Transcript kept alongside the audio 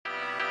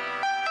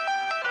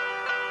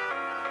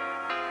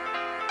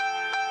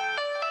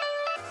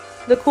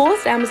The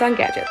coolest Amazon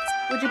gadgets.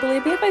 Would you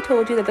believe me if I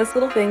told you that this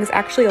little thing is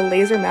actually a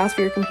laser mouse for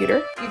your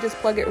computer? You just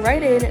plug it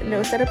right in,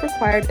 no setup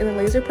required, and the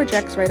laser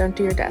projects right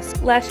onto your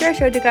desk. Last year I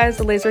showed you guys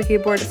the laser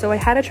keyboard, so I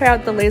had to try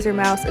out the laser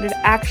mouse, and it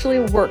actually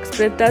works,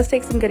 but it does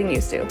take some getting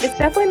used to. It's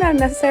definitely not a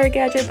necessary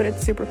gadget, but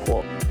it's super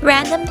cool.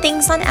 Random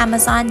things on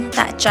Amazon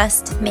that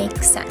just make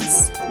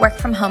sense. Work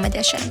from home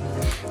edition.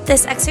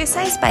 This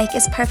exercise bike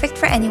is perfect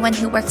for anyone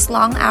who works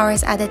long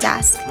hours at a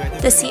desk.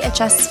 The seat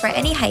adjusts for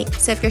any height,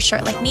 so if you're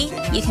short like me,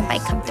 you can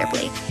bike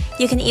comfortably.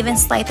 You can even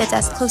slide the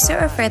desk closer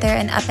or further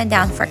and up and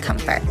down for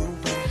comfort.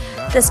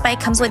 This bike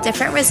comes with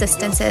different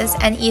resistances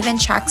and even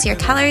tracks your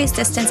calories,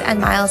 distance, and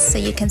miles so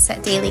you can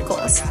set daily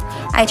goals.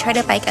 I try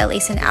to bike at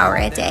least an hour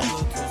a day.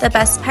 The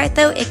best part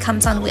though, it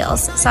comes on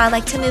wheels, so I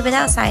like to move it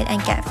outside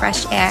and get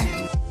fresh air.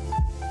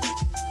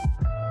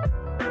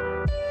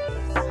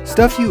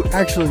 Stuff you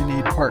actually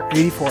need, part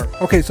 84.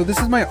 Okay, so this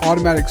is my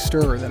automatic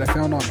stirrer that I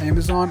found on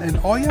Amazon, and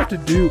all you have to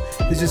do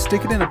is just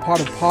stick it in a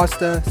pot of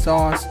pasta,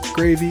 sauce,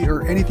 gravy,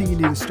 or anything you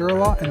need to stir a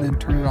lot, and then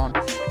turn it on.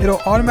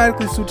 It'll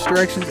automatically switch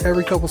directions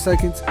every couple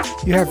seconds.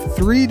 You have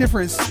 3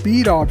 different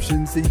speed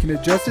options that you can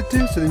adjust it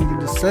to, so then you can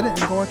just set it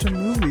and go watch a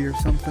movie or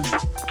something.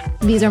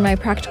 These are my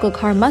practical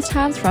car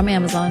must-haves from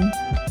Amazon.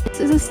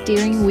 This is a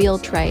steering wheel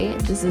tray.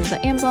 This is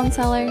the Amazon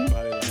seller.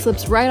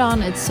 Slips right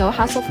on. It's so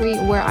hassle-free.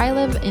 Where I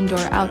live,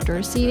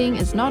 indoor-outdoor seating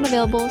is not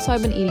available, so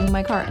I've been eating in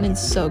my car, and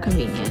it's so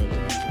convenient.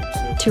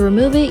 To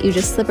remove it, you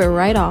just slip it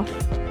right off.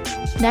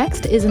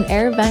 Next is an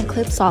air vent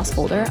clip sauce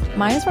holder.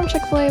 Mine is from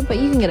Chick-fil-A, but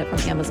you can get it from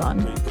Amazon.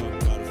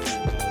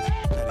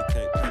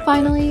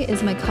 Finally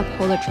is my cup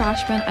holder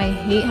trash bin. I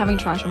hate having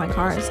trash in my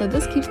car, so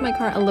this keeps my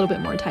car a little bit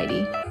more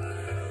tidy.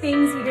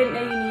 Things you didn't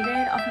know you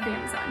needed off of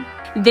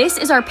Amazon. This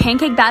is our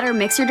pancake batter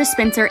mixer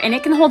dispenser, and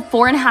it can hold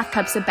 4.5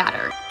 cups of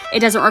batter. It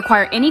doesn't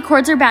require any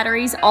cords or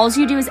batteries. All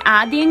you do is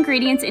add the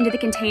ingredients into the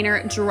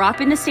container, drop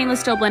in the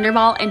stainless steel blender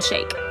ball, and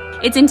shake.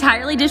 It's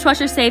entirely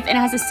dishwasher safe and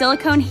it has a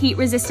silicone heat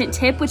resistant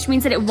tip, which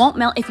means that it won't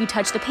melt if you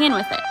touch the pan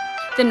with it.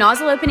 The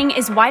nozzle opening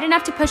is wide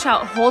enough to push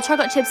out whole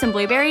chocolate chips and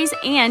blueberries,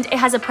 and it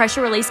has a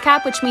pressure release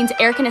cap, which means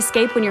air can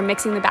escape when you're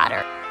mixing the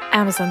batter.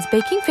 Amazon's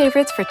baking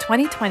favorites for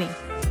 2020.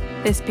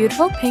 This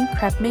beautiful pink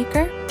crepe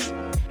maker,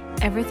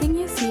 everything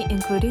you see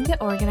including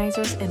the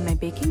organizers in my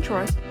baking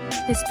drawer,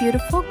 this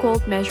beautiful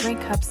gold measuring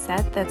cup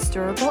set that's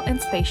durable and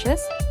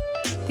spacious,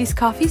 these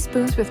coffee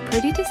spoons with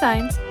pretty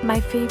designs, my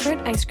favorite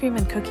ice cream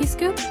and cookie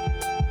scoop,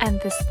 and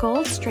this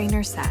gold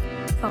strainer set.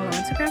 Follow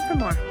Instagram for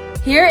more.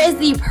 Here is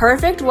the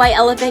perfect white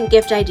elephant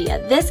gift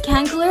idea. This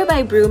can cooler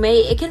by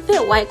Brewmate, it can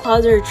fit White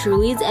Claws or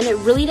Trulies, and it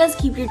really does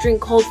keep your drink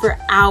cold for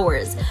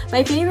hours.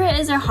 My favorite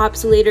is their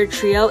Hopsulator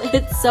Trio.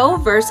 It's so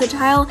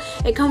versatile.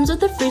 It comes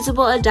with a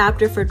freezable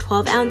adapter for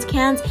 12-ounce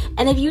cans,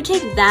 and if you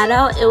take that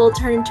out, it will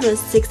turn into a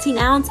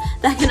 16-ounce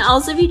that can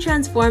also be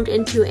transformed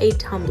into a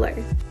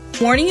tumbler.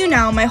 Warning you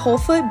now, my whole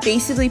foot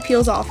basically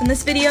peels off in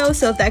this video,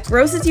 so if that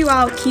grosses you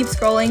out, keep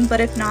scrolling,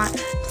 but if not,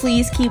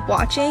 please keep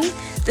watching.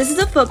 This is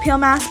a foot peel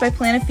mask by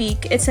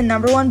Planifique. It's a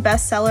 #1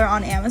 bestseller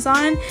on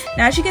Amazon, and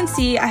as you can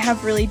see, I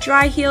have really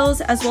dry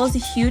heels as well as a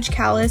huge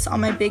callus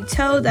on my big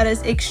toe that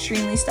is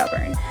extremely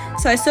stubborn.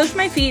 So I soaked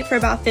my feet for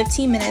about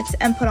 15 minutes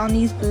and put on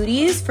these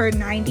booties for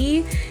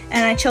 90,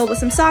 and I chilled with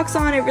some socks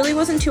on. It really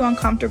wasn't too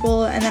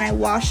uncomfortable, and then I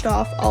washed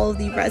off all of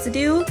the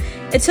residue.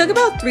 It took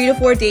about 3 to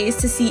 4 days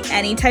to see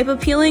any type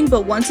of peeling,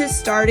 but once it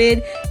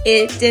started,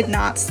 it did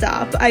not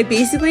stop. I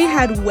basically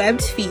had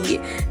webbed feet.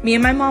 Me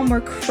and my mom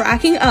were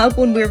cracking up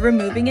when we were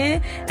removing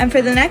it, and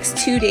for the next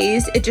 2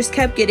 days, it just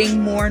kept getting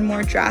more and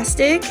more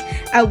drastic.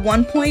 At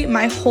one point,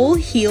 my whole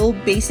heel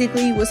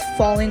basically was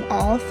falling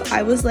off.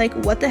 I was like,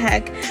 what the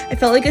heck? I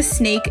felt like a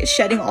snake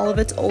shedding all of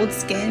its old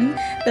skin,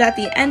 but at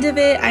the end of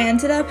it, I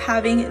ended up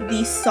having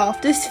the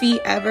softest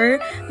feet ever.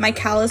 My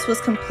callus was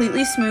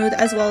completely smooth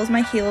as well as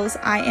my heels.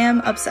 I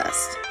am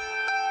obsessed.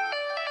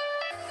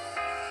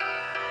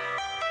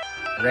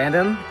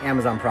 Random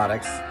Amazon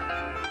products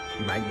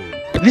you might need.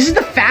 This is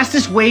the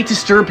fastest way to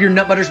stir up your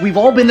nut butters. We've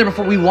all been there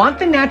before. We want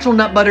the natural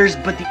nut butters,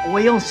 but the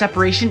oil and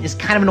separation is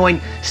kind of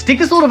annoying. Stick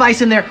this little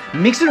device in there,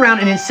 mix it around,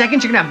 and in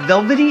seconds you're gonna have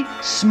velvety,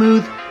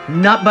 smooth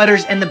nut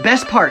butters. And the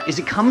best part is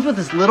it comes with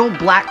this little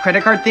black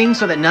credit card thing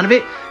so that none of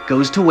it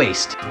goes to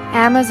waste.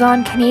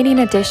 Amazon Canadian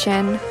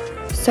edition.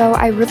 So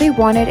I really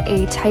wanted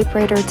a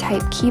typewriter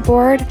type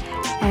keyboard,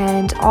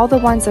 and all the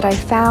ones that I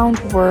found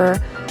were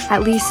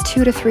at least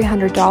 $200 to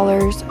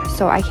 $300.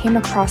 So I came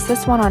across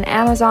this one on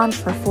Amazon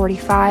for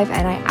 $45,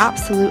 and I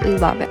absolutely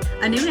love it.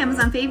 A new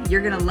Amazon fave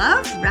you're gonna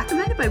love,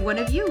 recommended by one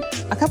of you.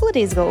 A couple of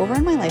days ago over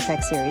in my Life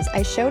Hack series,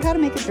 I showed how to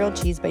make a grilled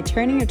cheese by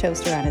turning your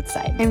toaster on its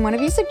side. And one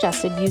of you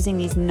suggested using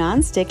these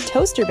non-stick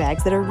toaster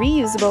bags that are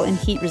reusable and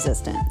heat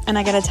resistant. And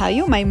I gotta tell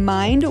you, my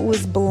mind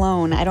was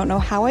blown. I don't know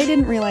how I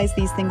didn't realize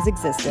these things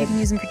existed. You can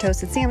use them for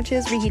toasted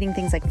sandwiches, reheating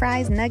things like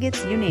fries,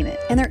 nuggets, you name it.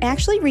 And they're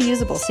actually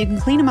reusable, so you can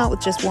clean them out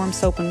with just warm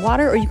soap and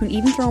water, or you can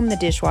even throw them in the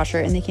dishwasher,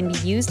 and they can be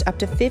used up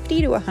to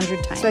 50 to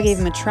 100 times. So I gave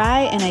them a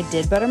try, and I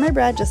did butter my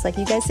bread just like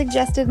you guys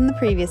suggested in the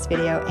previous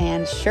video,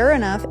 and sure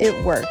enough,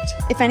 it worked.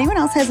 If anyone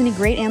else has any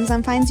great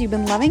Amazon finds you've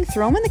been loving,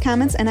 throw them in the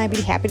comments and I'd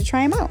be happy to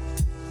try them out.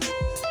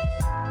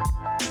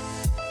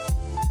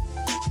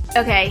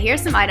 Okay,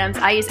 here's some items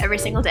I use every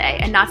single day,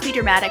 and not to be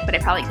dramatic, but I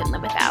probably couldn't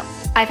live without.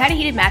 I've had a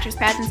heated mattress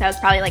pad since I was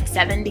probably like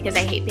 7 because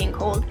I hate being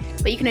cold,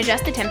 but you can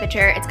adjust the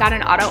temperature. It's got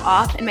an auto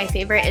off, and my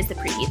favorite is the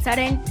preheat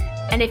setting.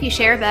 And if you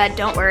share a bed,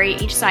 don't worry,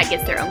 each side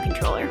gets their own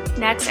controller.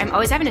 Next, I'm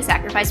always having to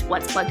sacrifice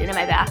what's plugged into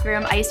my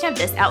bathroom. I used to have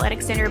this outlet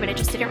extender, but it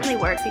just didn't really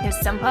work because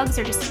some plugs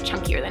are just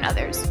chunkier than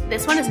others.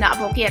 This one is not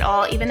bulky at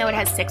all, even though it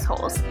has 6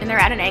 holes, and they're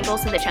at an angle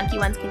so the chunky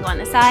ones can go on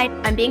the side.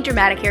 I'm being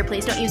dramatic here,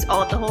 please don't use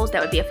all of the holes,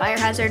 that would be a fire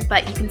hazard,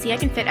 but you can see I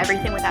can fit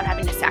everything without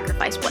having to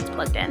sacrifice what's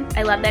plugged in.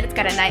 I love that it's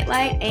got a night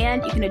light,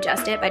 and you can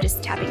adjust it by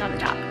just tapping on the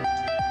top.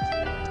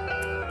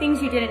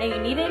 Things you didn't know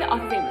you needed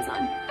off of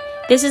Amazon.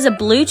 This is a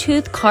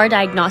Bluetooth car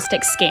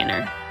diagnostic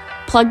scanner.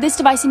 Plug this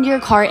device into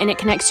your car and it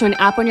connects to an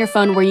app on your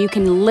phone where you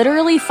can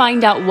literally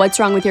find out what's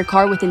wrong with your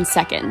car within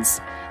seconds.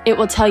 It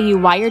will tell you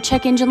why your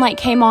check engine light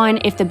came on,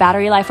 if the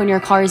battery life on your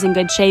car is in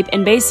good shape,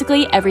 and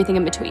basically everything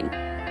in between.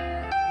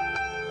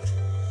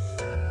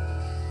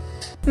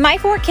 My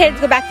 4 kids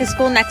go back to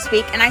school next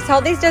week, and I saw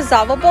these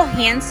dissolvable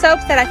hand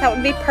soaps that I thought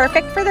would be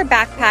perfect for their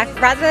backpack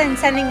rather than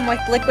sending them with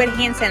liquid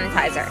hand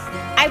sanitizer.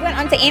 I went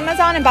onto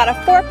Amazon and bought a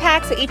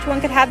 4-pack so each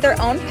one could have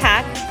their own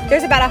pack.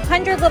 There's about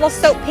 100 little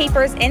soap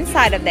papers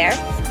inside of there.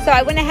 So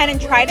I went ahead and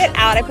tried it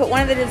out. I put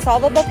one of the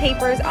dissolvable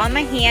papers on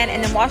my hand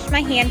and then washed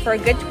my hand for a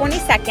good 20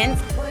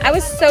 seconds. I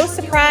was so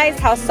surprised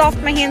how soft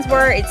my hands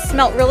were. It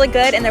smelled really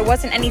good and there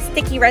wasn't any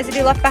sticky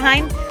residue left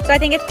behind. So I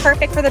think it's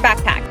perfect for the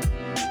backpack.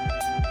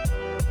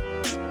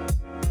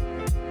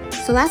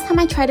 So last time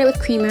I tried it with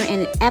creamer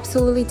and it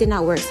absolutely did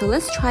not work, so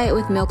let's try it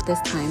with milk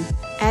this time.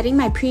 Adding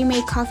my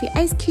pre-made coffee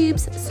ice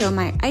cubes so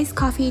my iced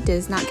coffee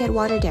does not get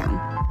watered down.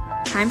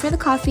 Time for the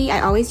coffee.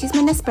 I always use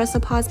my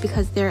Nespresso pods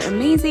because they're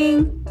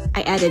amazing.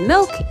 I added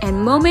milk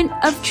and moment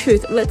of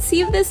truth. Let's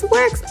see if this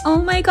works. Oh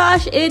my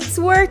gosh, it's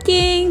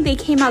working. They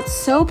came out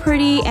so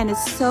pretty and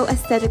it's so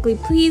aesthetically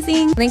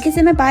pleasing. Link is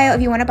in my bio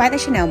if you want to buy the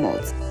Chanel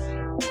molds.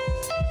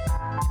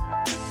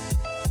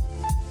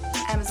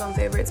 Amazon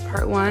favorites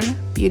part 1,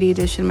 beauty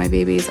edition, my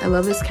babies. I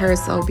love this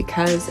carousel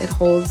because it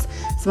holds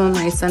some of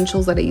my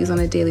essentials that I use on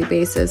a daily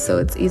basis, so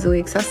it's easily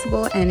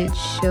accessible and it's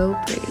so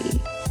pretty.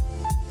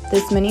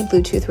 This mini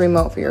Bluetooth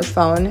remote for your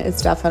phone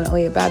is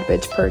definitely a bad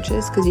bitch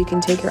purchase because you can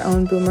take your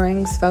own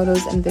boomerangs,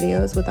 photos, and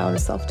videos without a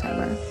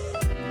self-timer.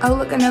 Oh,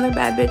 look, another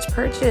bad bitch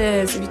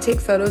purchase. If you take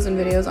photos and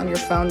videos on your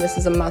phone, this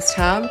is a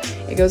must-have.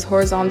 It goes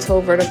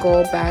horizontal,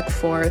 vertical, back,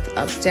 forth,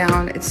 up,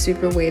 down. It's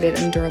super weighted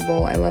and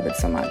durable. I love it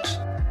so much.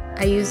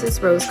 I use this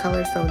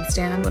rose-colored phone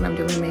stand when I'm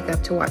doing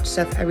makeup to watch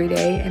stuff every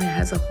day, and it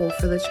has a hole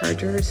for the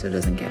charger so it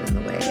doesn't get in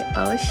the way.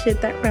 Oh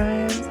shit, that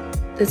rhymes.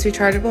 This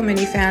rechargeable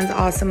mini fan is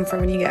awesome for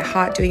when you get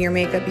hot doing your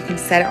makeup. You can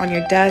set it on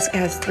your desk. It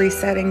has 3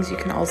 settings. You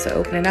can also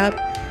open it up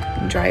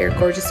and dry your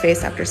gorgeous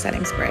face after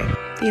setting spray.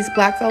 These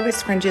black velvet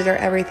scrunchies are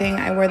everything.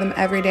 I wear them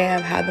every day.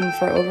 I've had them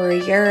for over a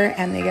year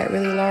and they get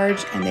really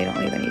large and they don't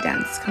leave any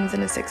dents. Comes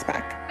in a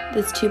 6-pack.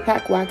 This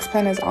 2-pack wax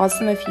pen is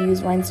awesome if you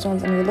use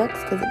rhinestones on your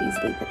looks because it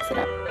easily picks it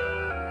up.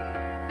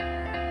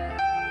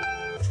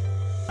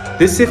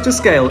 This sifter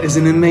scale is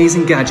an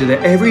amazing gadget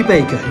that every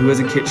baker who has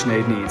a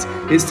KitchenAid needs.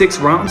 It sticks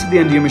right onto the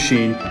end of your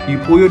machine, you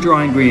pour your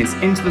dry ingredients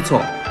into the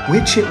top,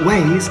 which it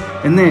weighs,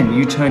 and then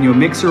you turn your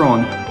mixer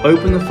on,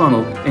 open the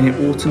funnel, and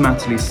it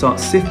automatically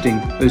starts sifting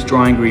those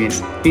dry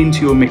ingredients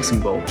into your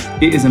mixing bowl.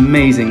 It is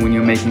amazing when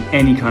you're making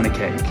any kind of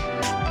cake.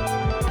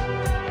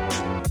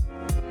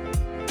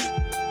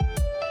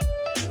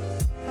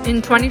 In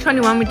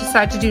 2021, we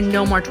decided to do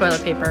no more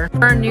toilet paper.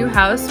 For our new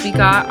house, we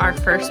got our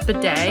first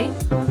bidet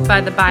by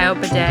the Bio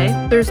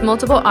Bidet. There's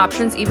multiple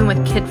options, even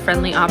with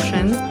kid-friendly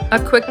options.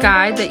 A quick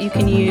guide that you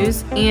can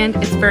use, and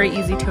it's very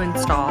easy to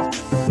install.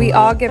 We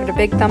all give it a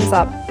big thumbs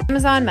up.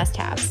 Amazon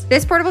must-haves.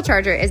 This portable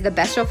charger is the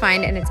best you'll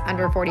find, and it's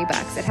under 40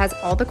 bucks. It has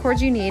all the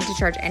cords you need to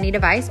charge any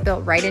device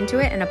built right into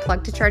it, and a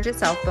plug to charge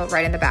itself built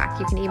right in the back.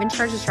 You can even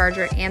charge the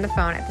charger and the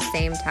phone at the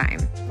same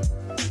time.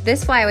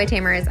 This flyaway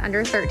tamer is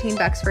under 13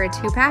 bucks for a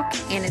 2-pack,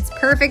 and it's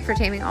perfect for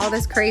taming all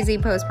this crazy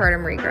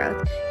postpartum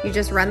regrowth. You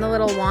just run the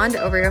little wand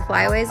over your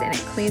flyaways and it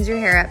cleans your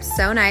hair up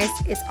so nice.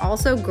 It's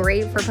also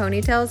great for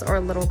ponytails or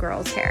little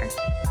girls' hair.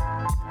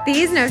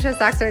 These no-show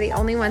socks are the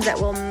only ones that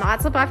will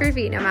not slip off your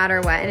feet no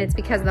matter what, and it's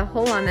because the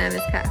hole on them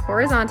is cut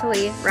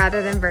horizontally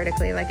rather than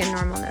vertically like a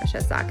normal no-show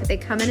sock. They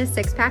come in a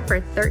 6-pack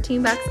for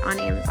 13 bucks on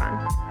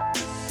Amazon.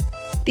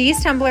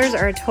 These tumblers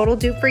are a total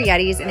dupe for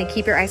Yetis, and they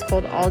keep your ice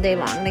cold all day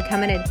long. They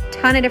come in a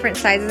ton of different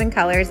sizes and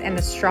colors, and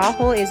the straw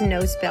hole is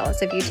no spill,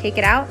 so if you take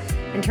it out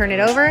and turn it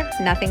over,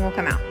 nothing will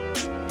come out.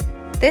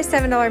 This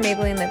 $7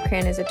 Maybelline lip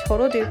crayon is a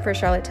total dupe for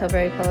Charlotte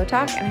Tilbury Pillow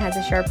Talk and has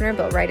a sharpener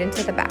built right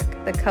into the back.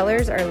 The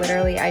colors are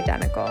literally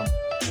identical.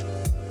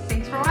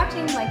 Thanks for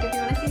watching. Like if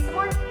you want to see some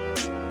more.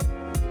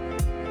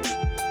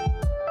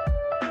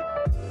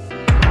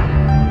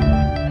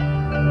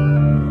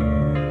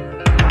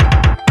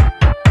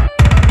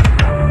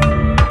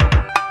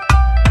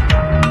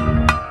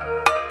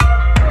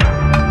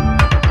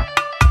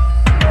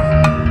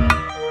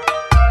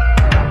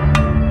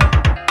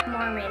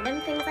 More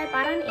random things I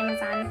bought on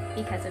Amazon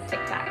because of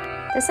TikTok.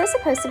 This is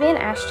supposed to be an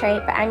ashtray,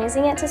 but I'm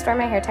using it to store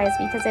my hair ties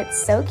because it's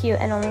so cute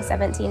and only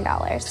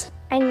 $17.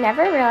 I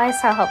never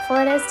realized how helpful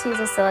it is to use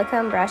a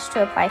silicone brush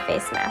to apply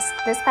face masks.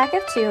 This pack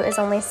of 2 is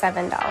only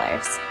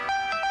 $7.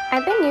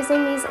 I've been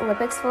using these lip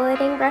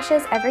exfoliating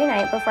brushes every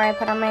night before I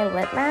put on my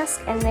lip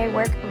mask, and they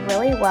work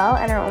really well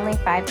and are only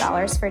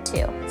 $5 for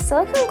 2.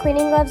 Silicone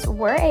cleaning gloves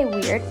were a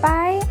weird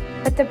buy,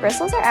 but the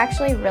bristles are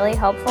actually really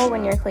helpful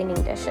when you're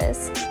cleaning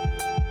dishes.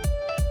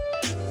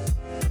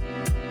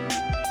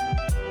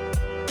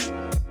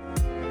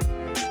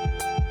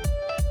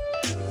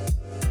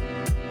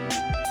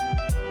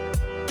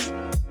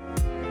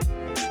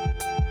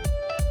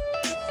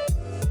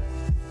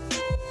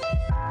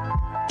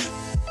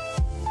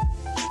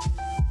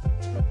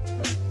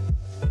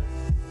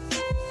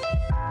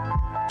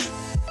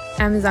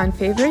 Amazon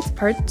Favorites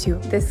Part 2,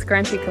 the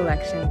Scrunchie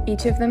Collection.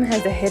 Each of them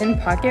has a hidden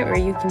pocket where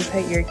you can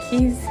put your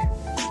keys,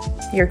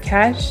 your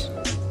cash,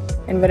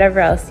 and whatever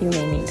else you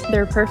may need.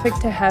 They're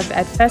perfect to have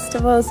at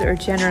festivals or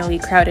generally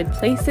crowded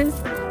places,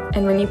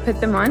 and when you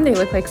put them on, they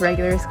look like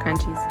regular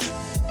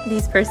scrunchies.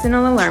 These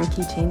personal alarm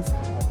keychains.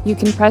 You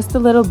can press the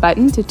little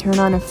button to turn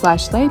on a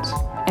flashlight,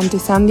 and to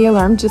sound the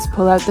alarm, just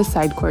pull out the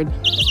side cord.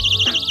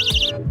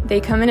 They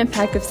come in a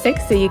pack of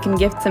 6 so you can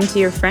gift some to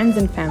your friends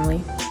and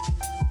family.